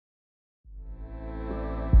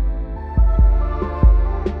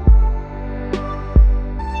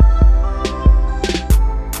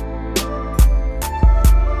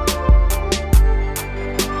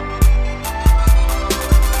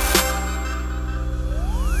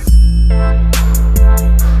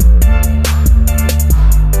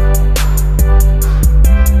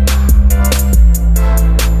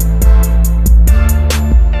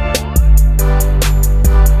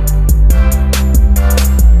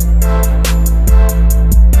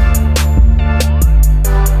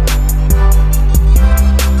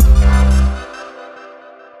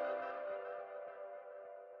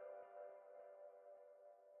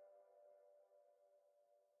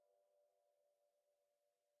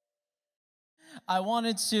I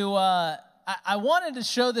wanted to I wanted to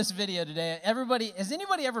show this video today. Everybody, has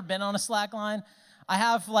anybody ever been on a slack line?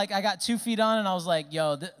 I got 2 feet on and I was like,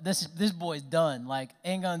 yo, this boy's done. Like,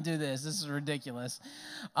 ain't gonna do this. This is ridiculous.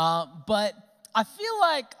 But I feel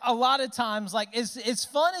like a lot of times, like, as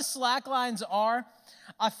fun as slack lines are,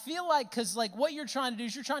 I feel like, because like what you're trying to do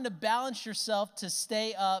is you're trying to balance yourself to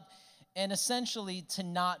stay up and essentially to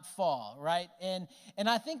not fall, right? And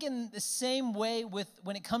I think in the same way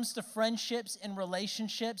when it comes to friendships and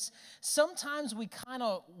relationships, sometimes we kind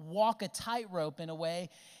of walk a tightrope in a way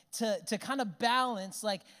to kind of balance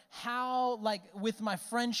like how, like with my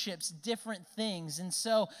friendships, different things. And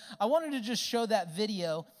so I wanted to just show that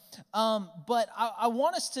video. But I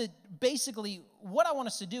want us to basically, what I want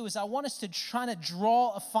us to do is I want us to try to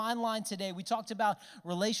draw a fine line today. We talked about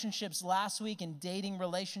relationships last week and dating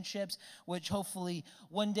relationships, which hopefully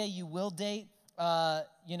one day you will date.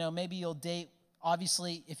 Maybe you'll date,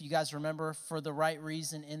 obviously, if you guys remember, for the right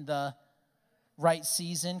reason in the right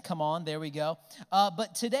season. Come on, there we go.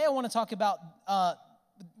 But today I want to talk about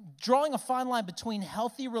drawing a fine line between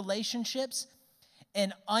healthy relationships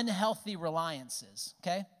and unhealthy reliances,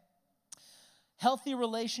 okay? Healthy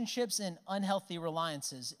relationships and unhealthy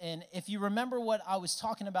reliances. And if you remember what I was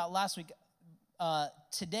talking about last week,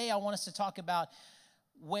 today I want us to talk about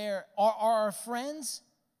where are our friends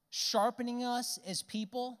sharpening us as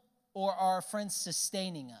people, or are our friends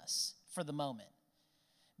sustaining us for the moment?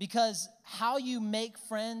 Because how you make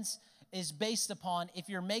friends is based upon if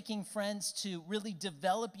you're making friends to really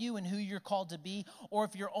develop you and who you're called to be, or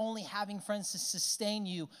if you're only having friends to sustain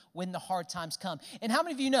you when the hard times come. And how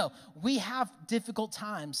many of you know we have difficult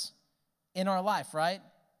times in our life, right?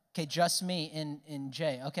 Okay, just me and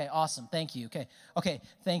Jay. Okay, awesome. Thank you. Okay,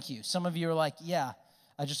 thank you. Some of you are like, yeah,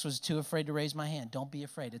 I just was too afraid to raise my hand. Don't be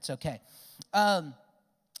afraid. It's okay.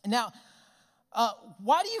 Now,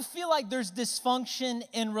 why do you feel like there's dysfunction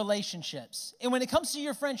in relationships? And when it comes to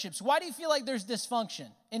your friendships, why do you feel like there's dysfunction?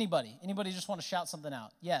 Anybody? Anybody just want to shout something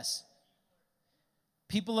out? Yes.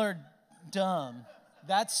 People are dumb.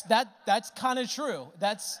 That's kind of true.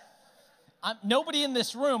 Nobody in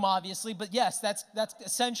this room, obviously, but yes, that's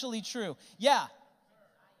essentially true. Yeah.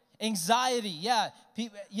 Anxiety, yeah.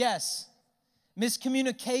 Yes.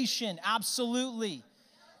 Miscommunication, absolutely.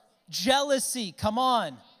 Jealousy, come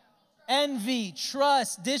on. Envy,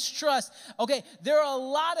 trust, distrust. Okay, there are a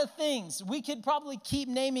lot of things. We could probably keep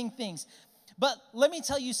naming things. But let me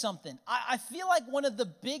tell you something. I feel like one of the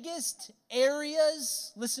biggest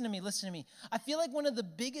areas, listen to me. I feel like one of the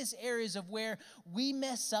biggest areas of where we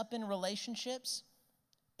mess up in relationships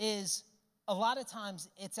is a lot of times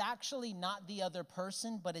it's actually not the other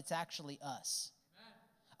person, but it's actually us.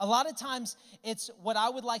 A lot of times it's what I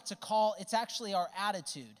would like to call, it's actually our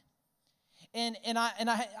attitude. And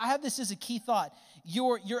I have this as a key thought.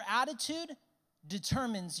 Your attitude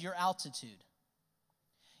determines your altitude.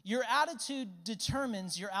 Your attitude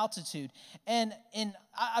determines your altitude. And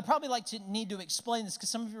I probably need to explain this because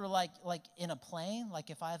some of you are like in a plane, like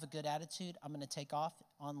if I have a good attitude, I'm going to take off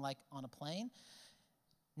on a plane.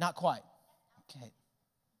 Not quite. Okay.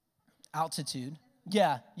 Altitude.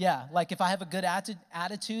 Yeah. Like if I have a good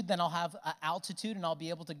attitude, then I'll have altitude and I'll be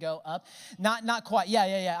able to go up. Not quite.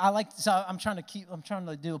 Yeah. I'm trying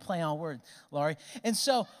to do a play on word, Laurie. And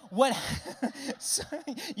so what?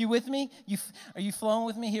 You with me? Are you flowing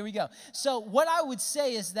with me? Here we go. So what I would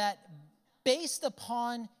say is that based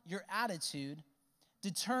upon your attitude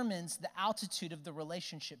determines the altitude of the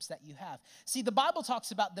relationships that you have. See, the Bible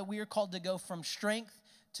talks about that we are called to go from strength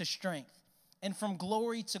to strength. And from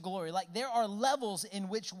glory to glory. Like there are levels in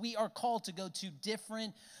which we are called to go to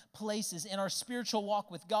different places in our spiritual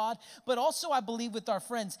walk with God, but also I believe with our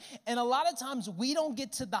friends. And a lot of times we don't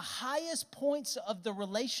get to the highest points of the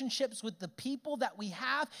relationships with the people that we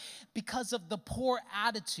have because of the poor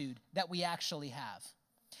attitude that we actually have.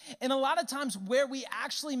 And a lot of times where we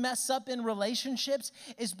actually mess up in relationships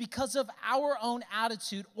is because of our own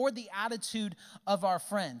attitude or the attitude of our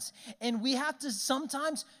friends. And we have to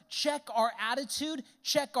sometimes check our attitude,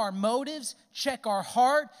 check our motives, check our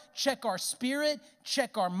heart, check our spirit,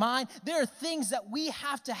 check our mind. There are things that we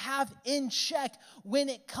have to have in check when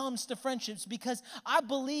it comes to friendships, because I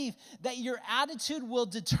believe that your attitude will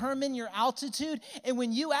determine your altitude. And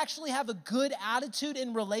when you actually have a good attitude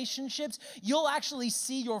in relationships, you'll actually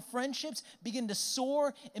see your friendships begin to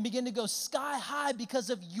soar and begin to go sky high because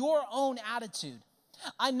of your own attitude.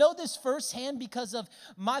 I know this firsthand because of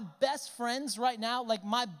my best friends right now. Like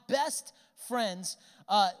my best friends,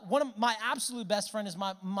 one of my absolute best friend is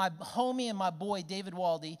my homie and my boy, David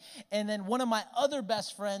Waldy. And then one of my other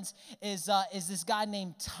best friends is this guy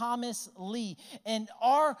named Thomas Lee. And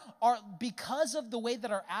our because of the way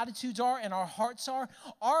that our attitudes are and our hearts are,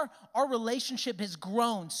 our relationship has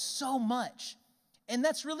grown so much. And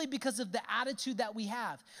that's really because of the attitude that we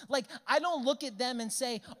have. Like, I don't look at them and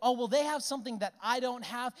say, oh, well, they have something that I don't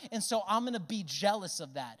have, and so I'm going to be jealous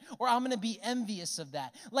of that, or I'm going to be envious of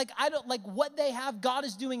that. Like, I don't like what they have. God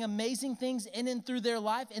is doing amazing things in and through their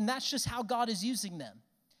life, and that's just how God is using them.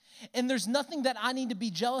 And there's nothing that I need to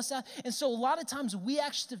be jealous of. And so a lot of times we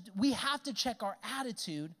have to check our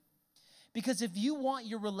attitude, because if you want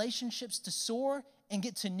your relationships to soar and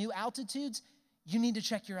get to new altitudes, you need to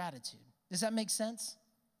check your attitude. Does that make sense?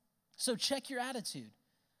 So check your attitude.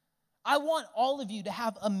 I want all of you to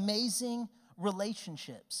have amazing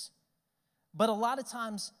relationships. But a lot of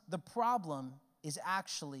times the problem is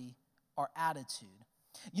actually our attitude.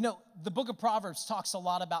 You know, the book of Proverbs talks a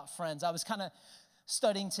lot about friends. I was kind of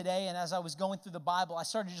studying today, and as I was going through the Bible, I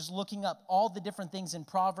started just looking up all the different things in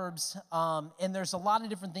Proverbs, and there's a lot of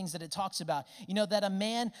different things that it talks about. You know, that a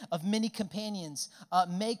man of many companions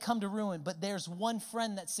may come to ruin, but there's one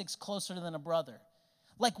friend that sticks closer than a brother.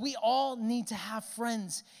 Like, we all need to have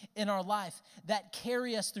friends in our life that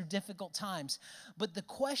carry us through difficult times. But the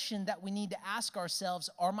question that we need to ask ourselves,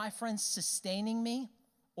 are my friends sustaining me,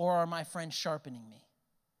 or are my friends sharpening me?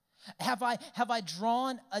 Have I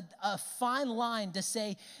drawn a fine line to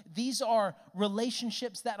say these are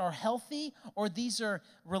relationships that are healthy, or these are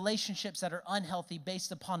relationships that are unhealthy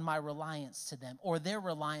based upon my reliance to them or their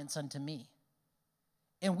reliance unto me?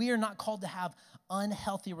 And we are not called to have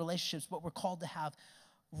unhealthy relationships, but we're called to have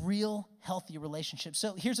real healthy relationships.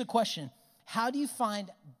 So here's a question. How do you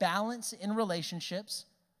find balance in relationships?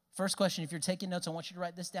 First question, if you're taking notes, I want you to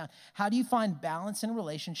write this down. How do you find balance in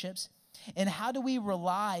relationships? And how do we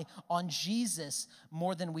rely on Jesus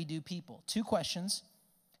more than we do people? Two questions.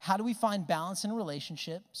 How do we find balance in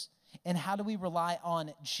relationships? And how do we rely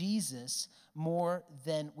on Jesus more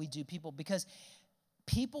than we do people? Because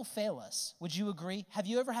people fail us. Would you agree? Have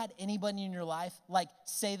you ever had anybody in your life like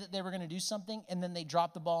say that they were going to do something and then they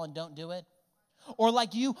drop the ball and don't do it? Or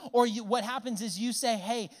what happens is you say,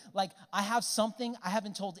 hey, like, I have something I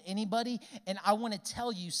haven't told anybody, and I want to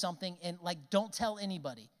tell you something, and like, don't tell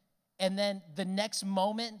anybody. And then the next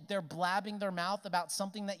moment, they're blabbing their mouth about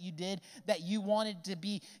something that you did that you wanted to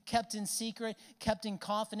be kept in secret, kept in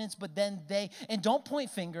confidence, but then and don't point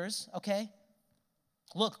fingers, okay?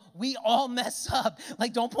 Look, we all mess up.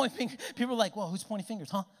 Like, don't point fingers. People are like, well, who's pointing fingers,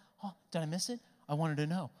 huh? Oh, did I miss it? I wanted to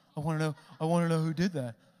know. I want to know who did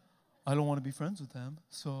that. I don't want to be friends with them,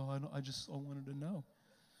 so I wanted to know.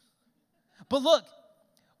 But look,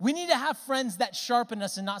 we need to have friends that sharpen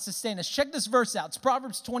us and not sustain us. Check this verse out. It's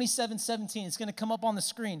Proverbs 27:17. It's going to come up on the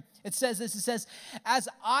screen. It says this. It says, as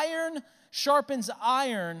iron sharpens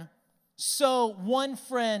iron, so one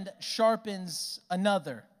friend sharpens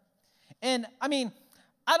another. And I mean,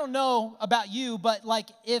 I don't know about you, but like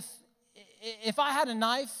if I had a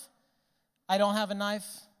knife, I don't have a knife.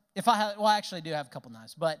 I actually do have a couple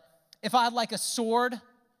knives, but if I had like a sword,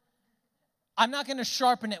 I'm not going to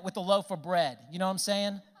sharpen it with a loaf of bread. You know what I'm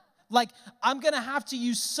saying? Like, I'm going to have to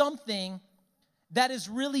use something that is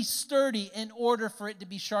really sturdy in order for it to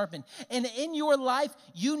be sharpened. And in your life,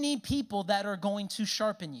 you need people that are going to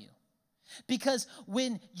sharpen you. Because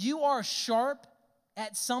when you are sharp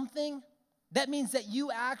at something, that means that you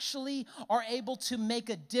actually are able to make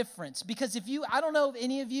a difference. Because I don't know if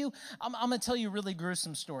any of you, I'm going to tell you a really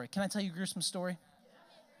gruesome story. Can I tell you a gruesome story?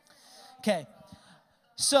 Okay.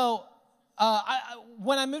 So,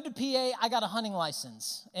 when I moved to PA, I got a hunting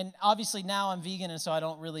license. And obviously now I'm vegan, and so I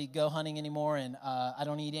don't really go hunting anymore, and I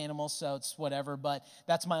don't eat animals, so it's whatever. But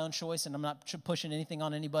that's my own choice, and I'm not pushing anything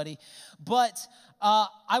on anybody. But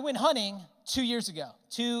I went hunting 2 years ago.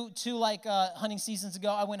 Two hunting seasons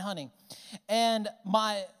ago, I went hunting. And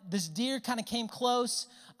this deer kind of came close.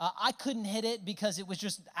 I couldn't hit it because it was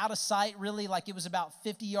just out of sight, really. Like, it was about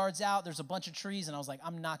 50 yards out. There's a bunch of trees, and I was like,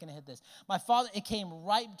 I'm not going to hit this. It came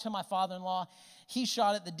right to my father-in-law. He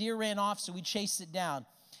shot it. The deer ran off, so we chased it down.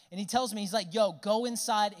 And he tells me, he's like, yo, go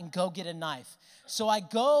inside and go get a knife. So I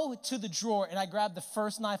go to the drawer, and I grab the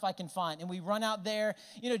first knife I can find. And we run out there,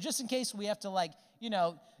 just in case we have to,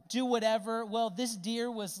 do whatever. Well, this deer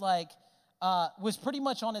was pretty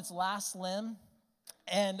much on its last limb.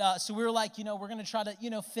 And so we were like, we're going to try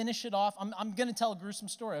to, finish it off. I'm going to tell a gruesome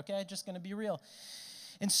story, okay? Just going to be real.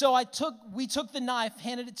 And so we took the knife,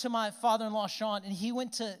 handed it to my father-in-law, Sean, and he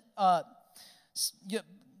went to,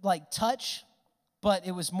 touch but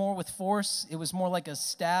it was more with force. It was more like a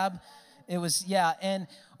stab. It was, yeah. And,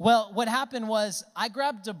 well, what happened was I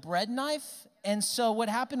grabbed a bread knife, and so what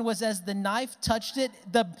happened was as the knife touched it,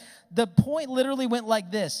 the point literally went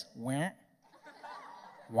like this. Wah,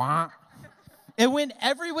 wah. It went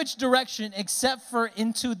every which direction except for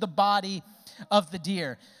into the body of the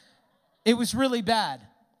deer. It was really bad.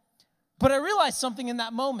 But I realized something in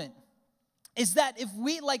that moment. Is that if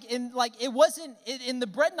we, it wasn't, in the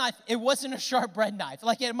bread knife, it wasn't a sharp bread knife.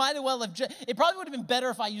 Like, it might as well have, it probably would have been better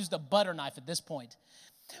if I used a butter knife at this point.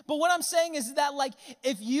 But what I'm saying is that, like,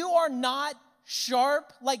 if you are not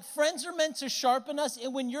sharp, like, friends are meant to sharpen us,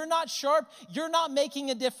 and when you're not sharp, you're not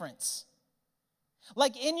making a difference.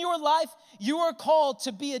 Like, in your life, you are called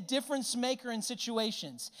to be a difference maker in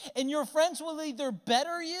situations. And your friends will either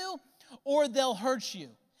better you or they'll hurt you.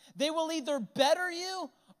 They will either better you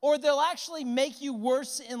or they'll actually make you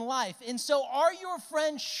worse in life. And so are your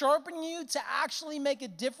friends sharpening you to actually make a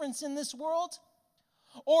difference in this world?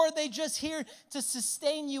 Or are they just here to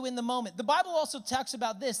sustain you in the moment? The Bible also talks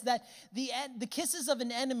about this, that the kisses of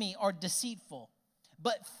an enemy are deceitful,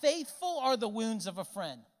 but faithful are the wounds of a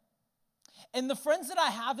friend. And the friends that I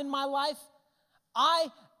have in my life, I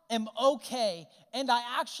am okay, and I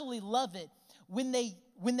actually love it when they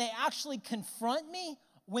actually confront me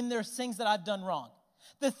when there's things that I've done wrong.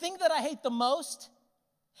 The thing that I hate the most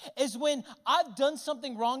is when I've done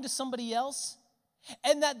something wrong to somebody else,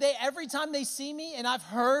 and that every time they see me, and I've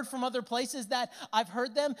heard from other places that I've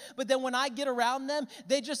heard them, but then when I get around them,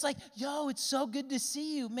 they just like, yo, it's so good to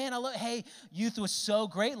see you. Man, hey, youth was so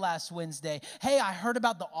great last Wednesday. Hey, I heard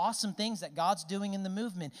about the awesome things that God's doing in the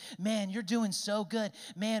movement. Man, you're doing so good.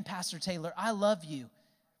 Man, Pastor Taylor, I love you.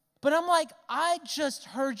 But I'm like, I just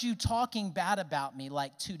heard you talking bad about me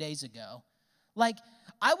like 2 days ago. Like,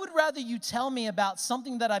 I would rather you tell me about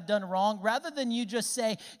something that I've done wrong rather than you just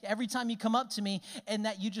say every time you come up to me and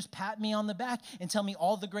that you just pat me on the back and tell me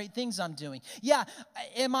all the great things I'm doing. Yeah,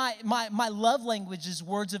 and my love language is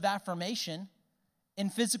words of affirmation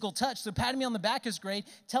and physical touch. So patting me on the back is great.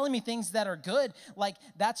 Telling me things that are good, like,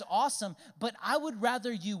 that's awesome. But I would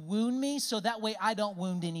rather you wound me so that way I don't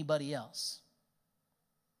wound anybody else.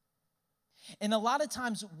 And a lot of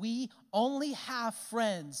times we only have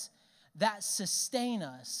friends that sustain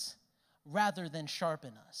us rather than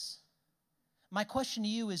sharpen us. My question to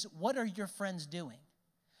you is, what are your friends doing?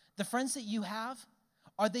 The friends that you have,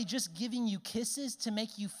 are they just giving you kisses to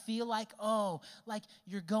make you feel like, oh, like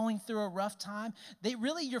you're going through a rough time? They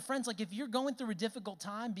really, your friends, like if you're going through a difficult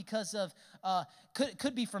time because of,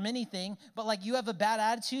 could be from anything, but like you have a bad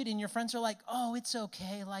attitude and your friends are like, oh, it's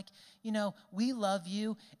okay. Like, you know, we love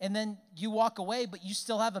you. And then you walk away, but you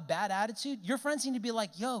still have a bad attitude. Your friends need to be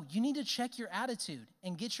like, yo, you need to check your attitude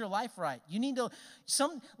and get your life right. You need to,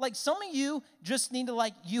 some of you just need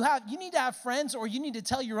to you need to have friends, or you need to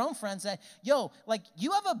tell your own friends that, yo, like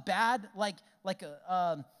you have a bad,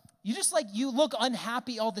 you look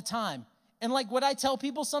unhappy all the time. And like what I tell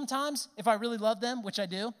people sometimes, if I really love them, which I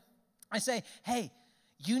do, I say, hey,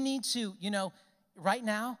 you need to, right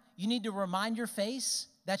now, you need to remind your face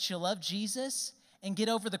that you love Jesus and get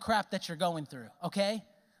over the crap that you're going through, okay?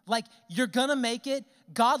 Like, you're gonna make it.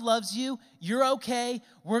 God loves you. You're okay.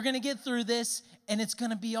 We're gonna get through this, and it's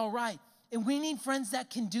gonna be all right. And we need friends that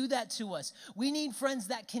can do that to us. We need friends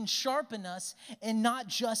that can sharpen us and not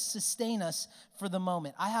just sustain us for the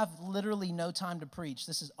moment. I have literally no time to preach.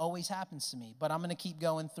 This always happens to me, but I'm gonna keep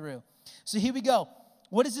going through. So here we go.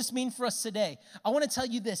 What does this mean for us today? I want to tell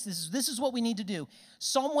you this. This is what we need to do.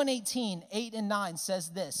 Psalm 118, 8 and 9 says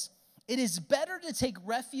this. It is better to take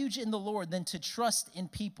refuge in the Lord than to trust in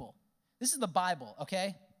people. This is the Bible,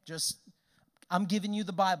 okay? I'm giving you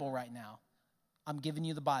the Bible right now. I'm giving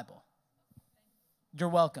you the Bible. You're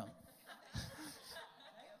welcome.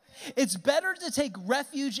 It's better to take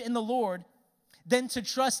refuge in the Lord than to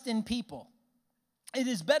trust in people. It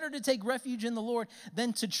is better to take refuge in the Lord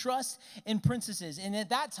than to trust in princesses. And at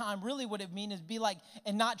that time, really what it means is be like,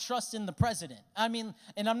 and not trust in the president. I mean,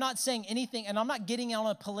 and I'm not saying anything, and I'm not getting on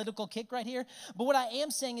a political kick right here, but what I am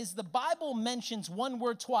saying is the Bible mentions one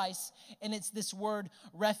word twice, and it's this word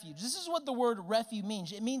refuge. This is what the word refuge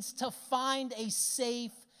means. It means to find a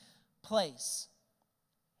safe place.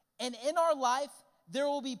 And in our life, there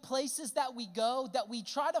will be places that we go that we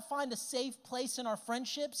try to find a safe place in our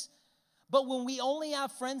friendships. But when we only have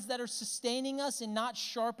friends that are sustaining us and not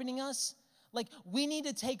sharpening us, like we need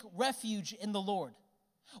to take refuge in the Lord.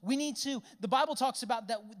 The Bible talks about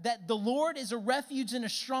that the Lord is a refuge and a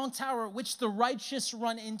strong tower which the righteous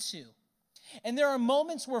run into. And there are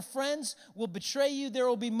moments where friends will betray you. There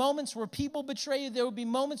will be moments where people betray you. There will be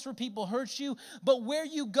moments where people hurt you. But where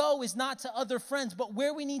you go is not to other friends, but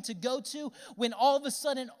where we need to go to when all of a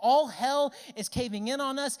sudden all hell is caving in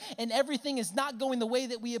on us and everything is not going the way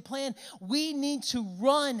that we had planned. We need to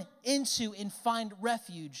run into and find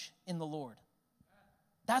refuge in the Lord.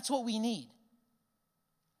 That's what we need.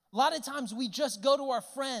 A lot of times we just go to our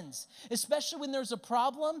friends, especially when there's a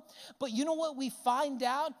problem. But you know what we find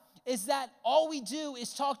out is that all we do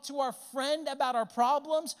is talk to our friend about our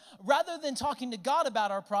problems rather than talking to God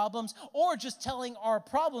about our problems or just telling our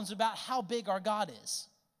problems about how big our God is.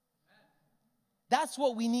 That's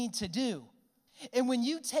what we need to do. And when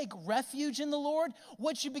you take refuge in the Lord,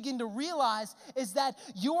 what you begin to realize is that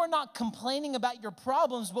you are not complaining about your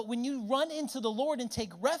problems, but when you run into the Lord and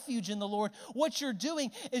take refuge in the Lord, what you're doing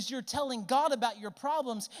is you're telling God about your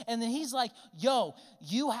problems, and then he's like, yo,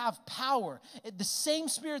 you have power. The same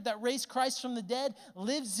Spirit that raised Christ from the dead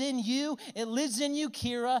lives in you. It lives in you,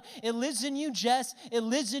 Kira. It lives in you, Jess. It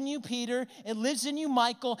lives in you, Peter. It lives in you,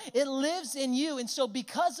 Michael. It lives in you. And so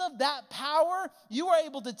because of that power, you are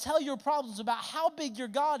able to tell your problems about how big your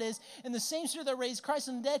God is, and the same Spirit that raised Christ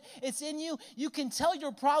from the dead, it's in you. You can tell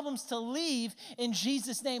your problems to leave in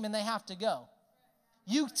Jesus' name, and they have to go.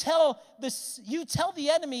 You tell the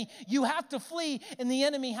enemy you have to flee, and the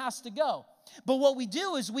enemy has to go. But what we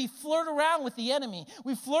do is we flirt around with the enemy.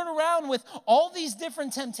 We flirt around with all these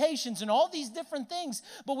different temptations and all these different things.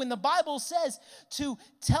 But when the Bible says to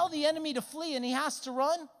tell the enemy to flee and he has to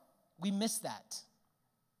run, we miss that.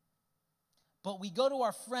 But we go to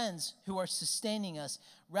our friends who are sustaining us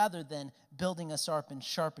rather than building us up and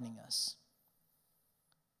sharpening us.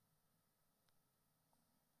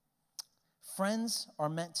 Friends are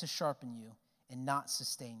meant to sharpen you and not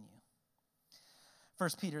sustain you.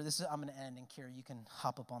 1 Peter, I'm going to end, and Kira, you can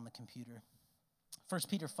hop up on the computer. 1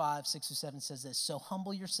 Peter 5, 6 or 7 says this, so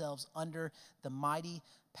humble yourselves under the mighty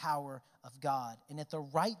power of God, and at the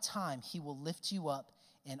right time he will lift you up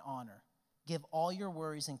in honor. Give all your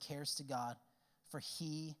worries and cares to God, for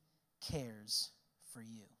he cares for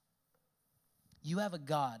you. You have a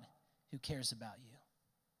God who cares about you.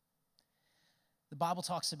 The Bible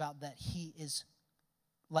talks about that he's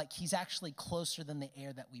actually closer than the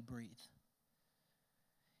air that we breathe.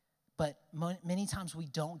 But many times we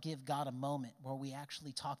don't give God a moment where we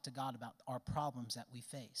actually talk to God about our problems that we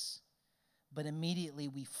face. But immediately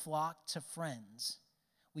we flock to friends.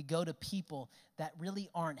 We go to people that really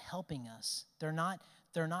aren't helping us. They're not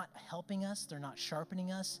helping us, they're not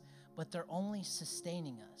sharpening us, but they're only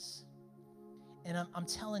sustaining us. And I'm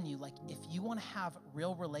telling you, like, if you want to have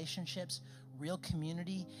real relationships, real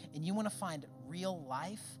community, and you want to find real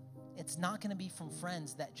life, it's not going to be from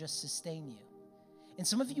friends that just sustain you. And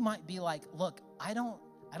some of you might be like, look, I don't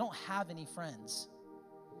have any friends.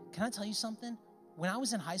 Can I tell you something? When I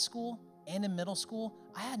was in high school and in middle school,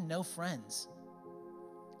 I had no friends.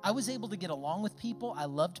 I was able to get along with people. I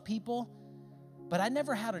loved people. But I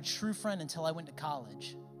never had a true friend until I went to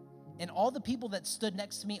college. And all the people that stood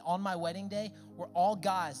next to me on my wedding day were all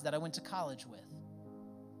guys that I went to college with,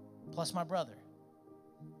 plus my brother.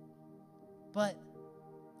 But,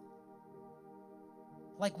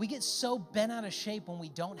 like, we get so bent out of shape when we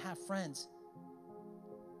don't have friends.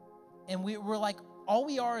 And we're like, all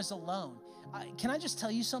we are is alone. Can I just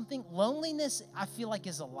tell you something? Loneliness, I feel like,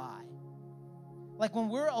 is a lie. Like, when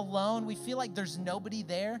we're alone, we feel like there's nobody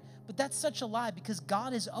there, but that's such a lie because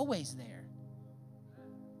God is always there.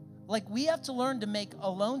 Like, we have to learn to make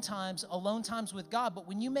alone times with God, but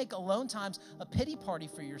when you make alone times a pity party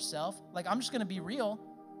for yourself, like, I'm just going to be real,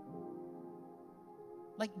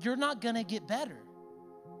 like, you're not going to get better.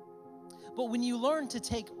 But when you learn to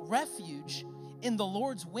take refuge in the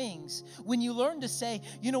Lord's wings, when you learn to say,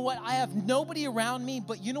 you know what, I have nobody around me,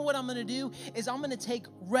 but you know what I'm going to do is I'm going to take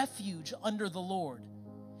refuge under the Lord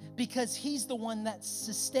because he's the one that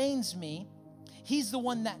sustains me. He's the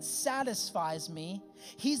one that satisfies me.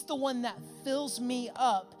 He's the one that fills me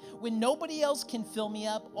up. When nobody else can fill me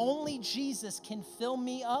up, only Jesus can fill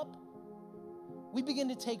me up. We begin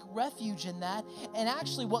to take refuge in that. And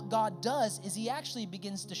actually what God does is he actually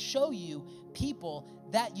begins to show you people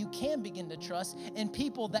that you can begin to trust and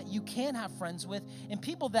people that you can have friends with and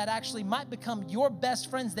people that actually might become your best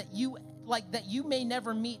friends that you may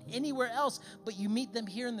never meet anywhere else, but you meet them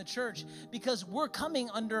here in the church because we're coming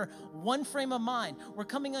under one frame of mind. We're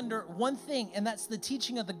coming under one thing, and that's the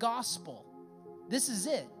teaching of the gospel. This is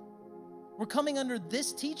it. We're coming under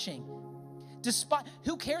this teaching.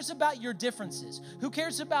 Who cares about your differences? Who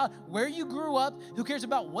cares about where you grew up? Who cares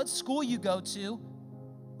about what school you go to?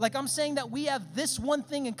 Like, I'm saying that we have this one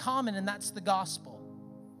thing in common, and that's the gospel.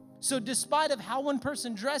 So despite of how one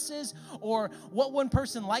person dresses or what one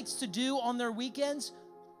person likes to do on their weekends,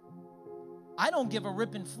 I don't give a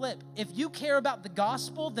rip and flip. If you care about the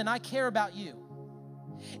gospel, then I care about you.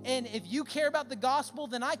 And if you care about the gospel,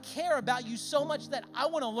 then I care about you so much that I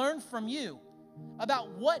want to learn from you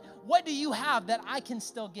about what do you have that I can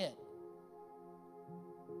still get.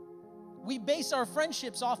 We base our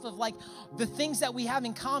friendships off of like the things that we have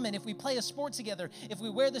in common. If we play a sport together, if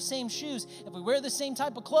we wear the same shoes, if we wear the same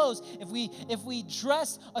type of clothes, if we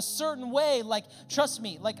dress a certain way, like trust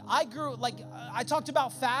me, like I talked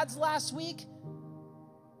about fads last week.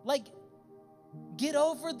 Like get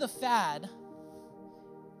over the fad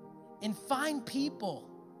and find people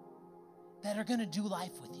that are going to do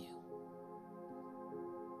life with you.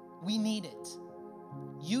 We need it.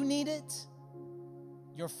 You need it.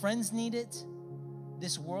 Your friends need it.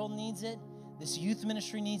 This world needs it. This youth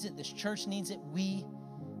ministry needs it. This church needs it. We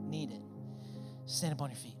need it. Stand up on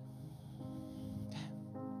your feet. Okay.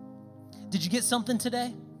 Did you get something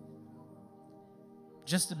today?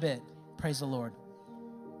 Just a bit. Praise the Lord.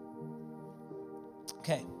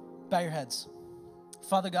 Okay, bow your heads.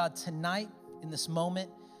 Father God, tonight in this moment,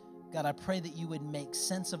 God, I pray that you would make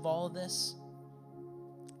sense of all of this.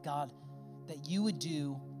 God, that you would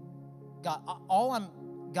do, God, all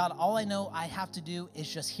I know I have to do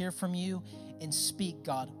is just hear from you and speak,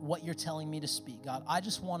 God, what you're telling me to speak. God, I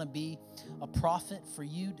just want to be a prophet for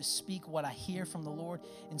you to speak what I hear from the Lord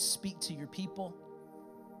and speak to your people.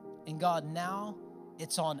 And God, now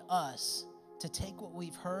it's on us to take what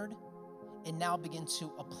we've heard and now begin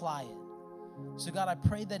to apply it. So God, I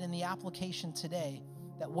pray that in the application today,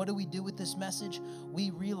 that what do we do with this message?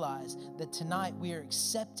 We realize that tonight we are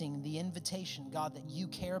accepting the invitation, God, that you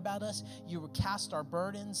care about us. You will cast our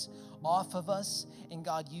burdens off of us. And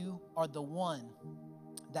God, you are the one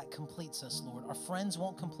that completes us, Lord. Our friends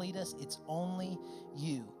won't complete us. It's only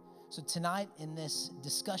you. So tonight in this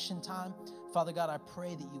discussion time, Father God, I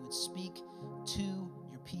pray that you would speak to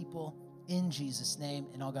your people in Jesus' name.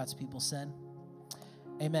 And all God's people said,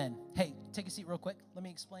 amen. Hey, take a seat real quick. Let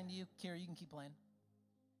me explain to you. Kira, you can keep playing.